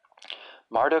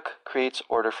 Marduk creates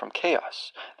order from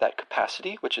chaos. That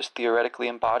capacity, which is theoretically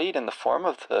embodied in the form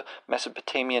of the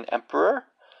Mesopotamian emperor,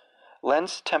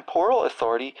 lends temporal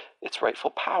authority its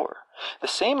rightful power. The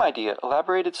same idea,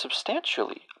 elaborated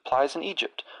substantially, applies in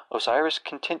Egypt. Osiris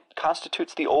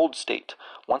constitutes the old state,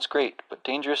 once great, but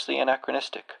dangerously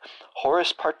anachronistic.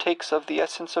 Horus partakes of the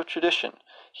essence of tradition.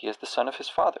 He is the son of his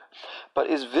father, but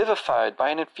is vivified by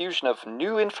an infusion of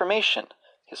new information.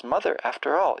 His mother,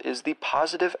 after all, is the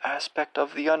positive aspect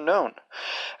of the unknown.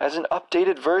 As an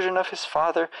updated version of his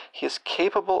father, he is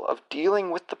capable of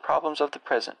dealing with the problems of the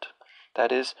present, that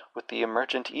is, with the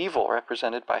emergent evil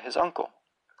represented by his uncle.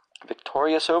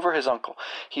 Victorious over his uncle,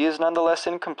 he is nonetheless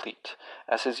incomplete,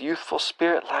 as his youthful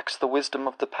spirit lacks the wisdom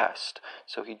of the past,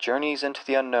 so he journeys into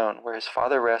the unknown, where his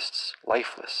father rests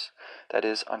lifeless, that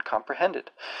is,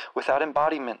 uncomprehended, without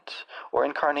embodiment or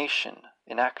incarnation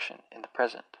in action in the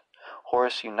present.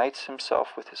 Horace unites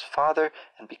himself with his father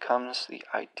and becomes the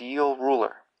ideal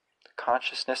ruler, the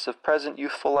consciousness of present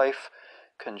youthful life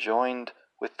conjoined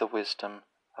with the wisdom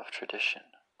of tradition.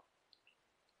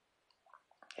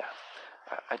 Yeah.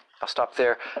 I'll stop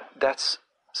there. That's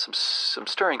some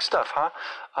stirring stuff, huh?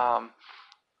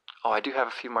 I do have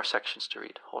a few more sections to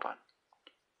read. Hold on.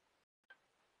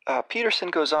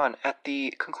 Peterson goes on, at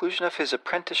the conclusion of his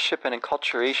apprenticeship and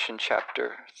enculturation,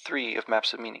 chapter 3 of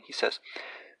Maps of Meaning, he says,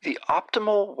 "The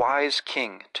optimal wise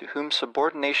king, to whom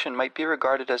subordination might be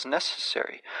regarded as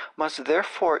necessary, must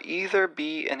therefore either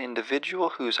be an individual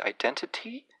whose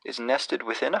identity is nested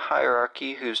within a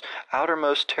hierarchy whose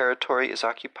outermost territory is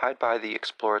occupied by the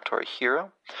exploratory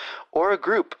hero, or a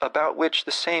group about which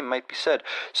the same might be said.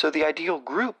 So the ideal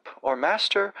group or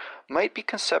master might be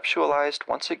conceptualized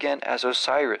once again as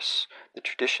Osiris, the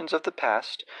traditions of the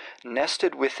past,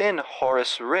 nested within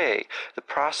Horus Re, the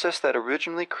process that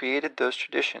originally created those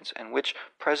traditions and which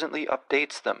presently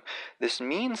updates them. This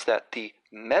means that the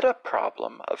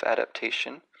meta-problem of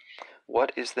adaptation,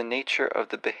 what is the nature of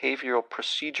the behavioral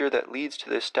procedure that leads to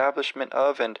the establishment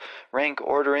of and rank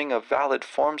ordering of valid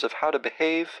forms of how to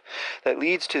behave, that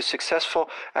leads to successful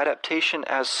adaptation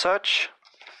as such,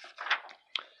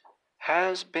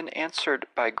 has been answered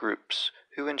by groups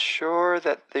who ensure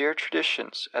that their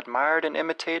traditions, admired and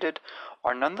imitated,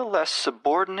 are nonetheless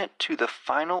subordinate to the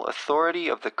final authority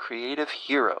of the creative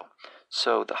hero.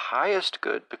 So the highest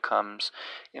good becomes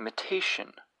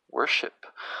imitation, worship,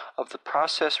 of the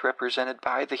process represented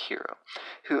by the hero,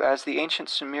 who, as the ancient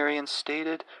Sumerians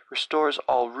stated, restores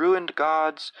all ruined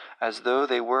gods as though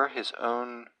they were his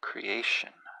own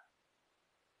creation."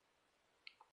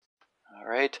 All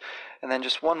right, and then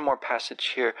just one more passage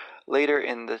here. Later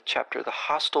in the chapter, the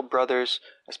Hostile Brothers,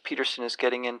 as Peterson is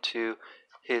getting into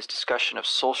his discussion of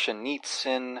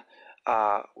Solzhenitsyn,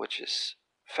 which is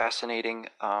fascinating,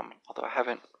 although I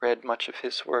haven't read much of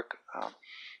his work.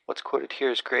 What's quoted here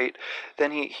is great.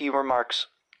 Then he remarks,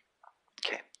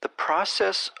 okay, "The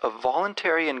process of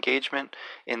voluntary engagement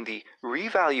in the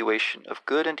revaluation of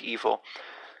good and evil,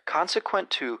 consequent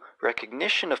to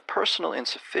recognition of personal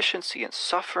insufficiency and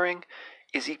suffering,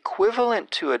 is equivalent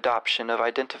to adoption of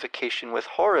identification with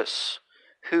Horus,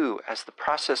 who, as the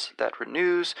process that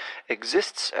renews,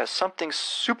 exists as something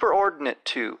superordinate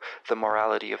to the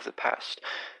morality of the past.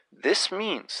 This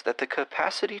means that the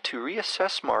capacity to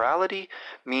reassess morality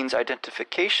means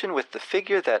identification with the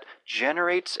figure that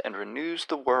generates and renews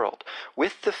the world,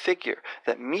 with the figure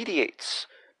that mediates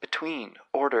between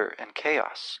order and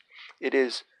chaos. It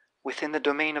is within the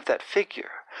domain of that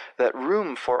figure that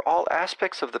room for all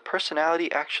aspects of the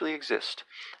personality actually exist,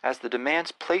 as the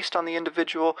demands placed on the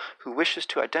individual who wishes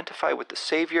to identify with the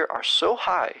Savior are so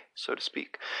high, so to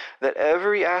speak, that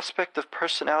every aspect of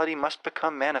personality must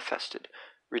become manifested,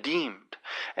 redeemed,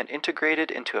 and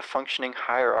integrated into a functioning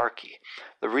hierarchy.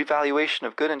 The revaluation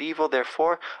of good and evil,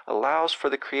 therefore, allows for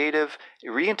the creative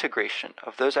reintegration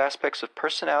of those aspects of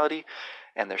personality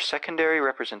and their secondary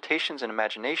representations in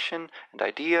imagination and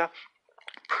idea,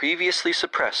 previously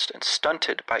suppressed and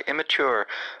stunted by immature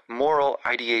moral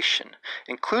ideation,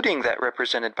 including that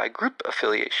represented by group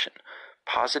affiliation,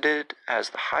 posited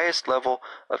as the highest level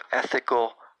of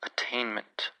ethical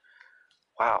attainment."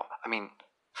 Wow, I mean,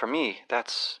 for me,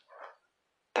 that's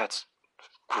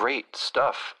great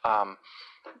stuff.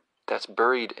 That's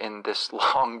buried in this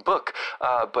long book.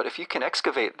 But if you can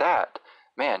excavate that,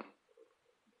 man,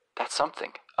 that's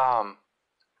something.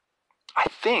 I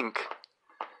think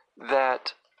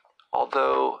that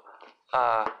although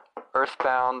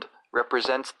Earthbound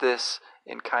represents this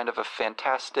in kind of a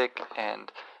fantastic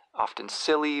and often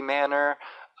silly manner,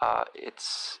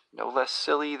 it's no less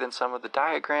silly than some of the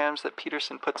diagrams that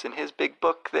Peterson puts in his big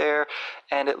book there,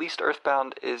 and at least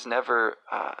Earthbound is never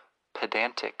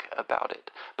pedantic about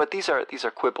it. But these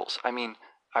are quibbles. I mean,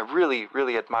 I really,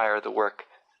 really admire the work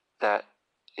that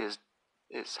is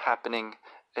happening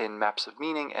in Maps of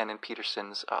Meaning and in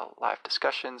Peterson's live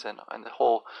discussions and the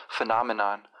whole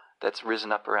phenomenon that's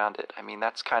risen up around it. I mean,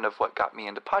 that's kind of what got me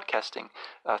into podcasting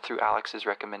through Alex's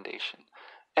recommendation.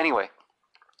 Anyway,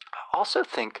 I also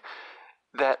think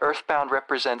that Earthbound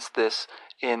represents this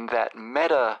in that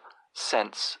meta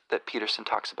sense that Peterson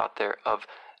talks about there, of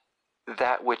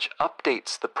that which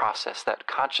updates the process, that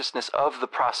consciousness of the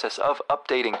process of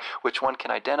updating, which one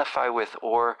can identify with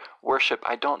or worship.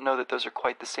 I don't know that those are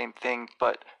quite the same thing,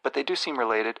 but they do seem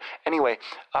related. Anyway,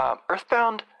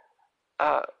 Earthbound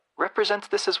represents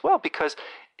this as well, because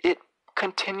it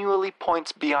continually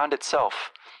points beyond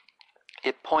itself.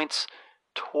 It points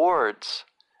towards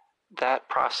that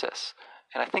process,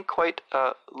 and I think quite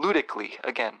ludically,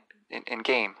 again, in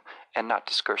game, and not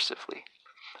discursively.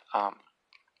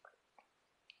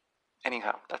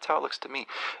 Anyhow, that's how it looks to me.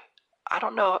 I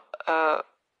don't know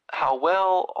how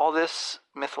well all this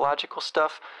mythological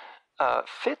stuff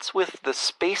fits with the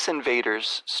Space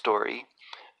Invaders story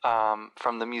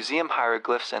from the museum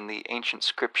hieroglyphs and the ancient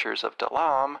scriptures of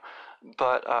Dalam,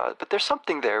 but there's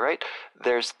something there, right?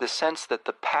 There's the sense that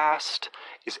the past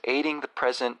is aiding the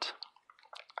present,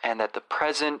 and that the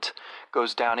present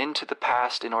goes down into the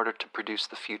past in order to produce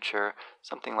the future,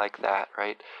 something like that,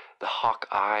 right? The hawk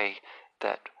eye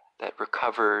that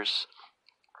recovers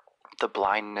the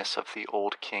blindness of the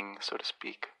old king, so to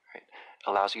speak, right?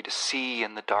 Allows you to see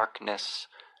in the darkness,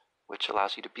 which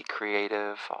allows you to be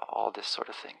creative, all this sort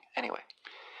of thing. Anyway,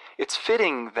 it's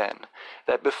fitting then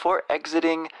that before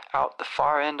exiting out the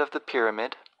far end of the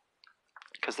pyramid,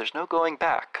 because there's no going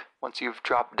back once you've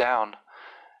dropped down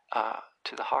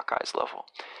to the Hawkeye's level,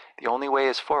 the only way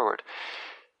is forward.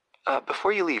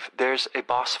 Before you leave, there's a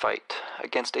boss fight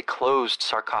against a closed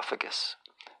sarcophagus,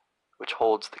 which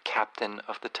holds the captain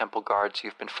of the temple guards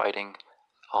you've been fighting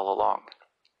all along.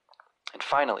 And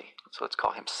finally, so let's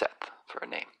call him Seth for a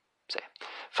name, say.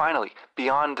 Finally,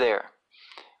 beyond there,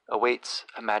 awaits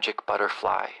a magic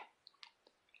butterfly.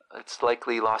 It's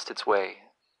likely lost its way,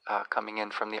 coming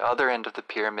in from the other end of the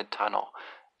pyramid tunnel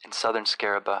in southern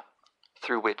Scaraba,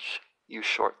 through which you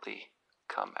shortly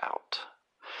come out.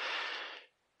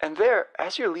 And there,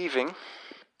 as you're leaving,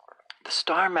 the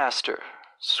Star Master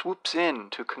swoops in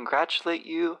to congratulate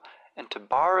you and to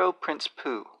borrow Prince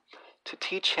Pooh, to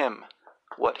teach him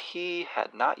what he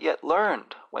had not yet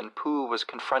learned when Pooh was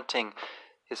confronting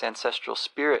his ancestral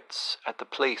spirits at the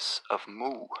place of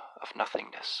Mu, of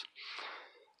nothingness.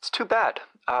 It's too bad,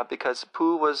 because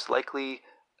Pooh was likely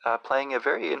playing a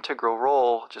very integral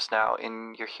role just now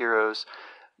in your heroes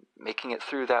making it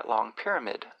through that long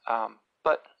pyramid.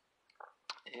 But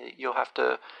you'll have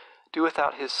to do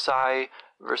without his psi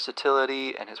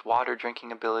versatility and his water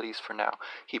drinking abilities for now.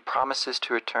 He promises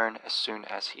to return as soon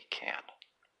as he can.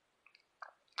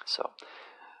 So,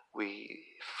 we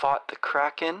fought the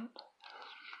Kraken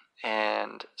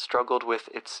and struggled with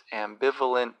its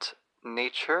ambivalent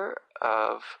nature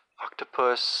of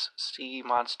octopus, sea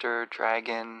monster,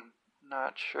 dragon,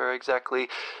 not sure exactly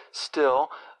still,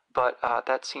 but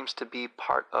that seems to be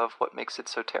part of what makes it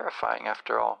so terrifying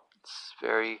after all. It's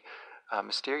very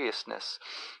mysteriousness.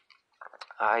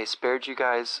 I spared you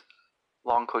guys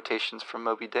long quotations from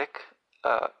Moby Dick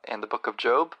and the Book of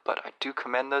Job, but I do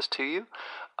commend those to you.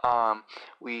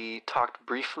 We talked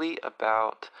briefly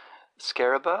about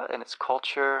Scaraba and its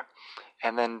culture,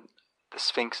 and then the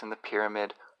Sphinx and the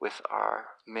Pyramid with our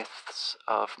myths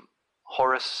of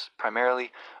Horus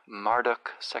primarily,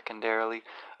 Marduk secondarily.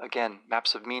 Again,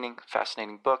 Maps of Meaning,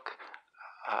 fascinating book.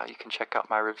 You can check out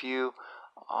my review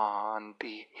on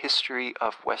the history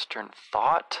of Western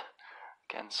thought.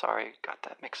 Again, sorry, got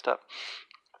that mixed up.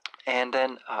 And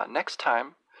then next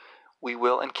time, we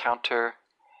will encounter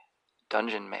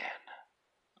Dungeon Man.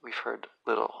 We've heard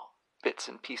little bits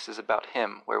and pieces about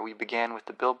him, where we began with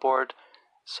the billboard,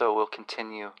 so we'll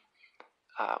continue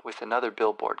with another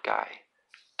billboard guy,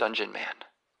 Dungeon Man,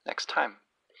 next time.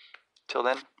 Till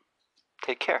then,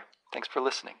 take care. Thanks for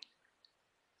listening.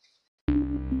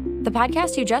 The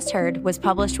podcast you just heard was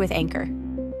published with Anchor.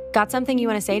 Got something you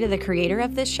want to say to the creator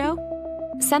of this show?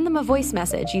 Send them a voice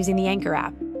message using the Anchor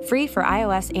app, free for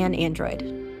iOS and Android.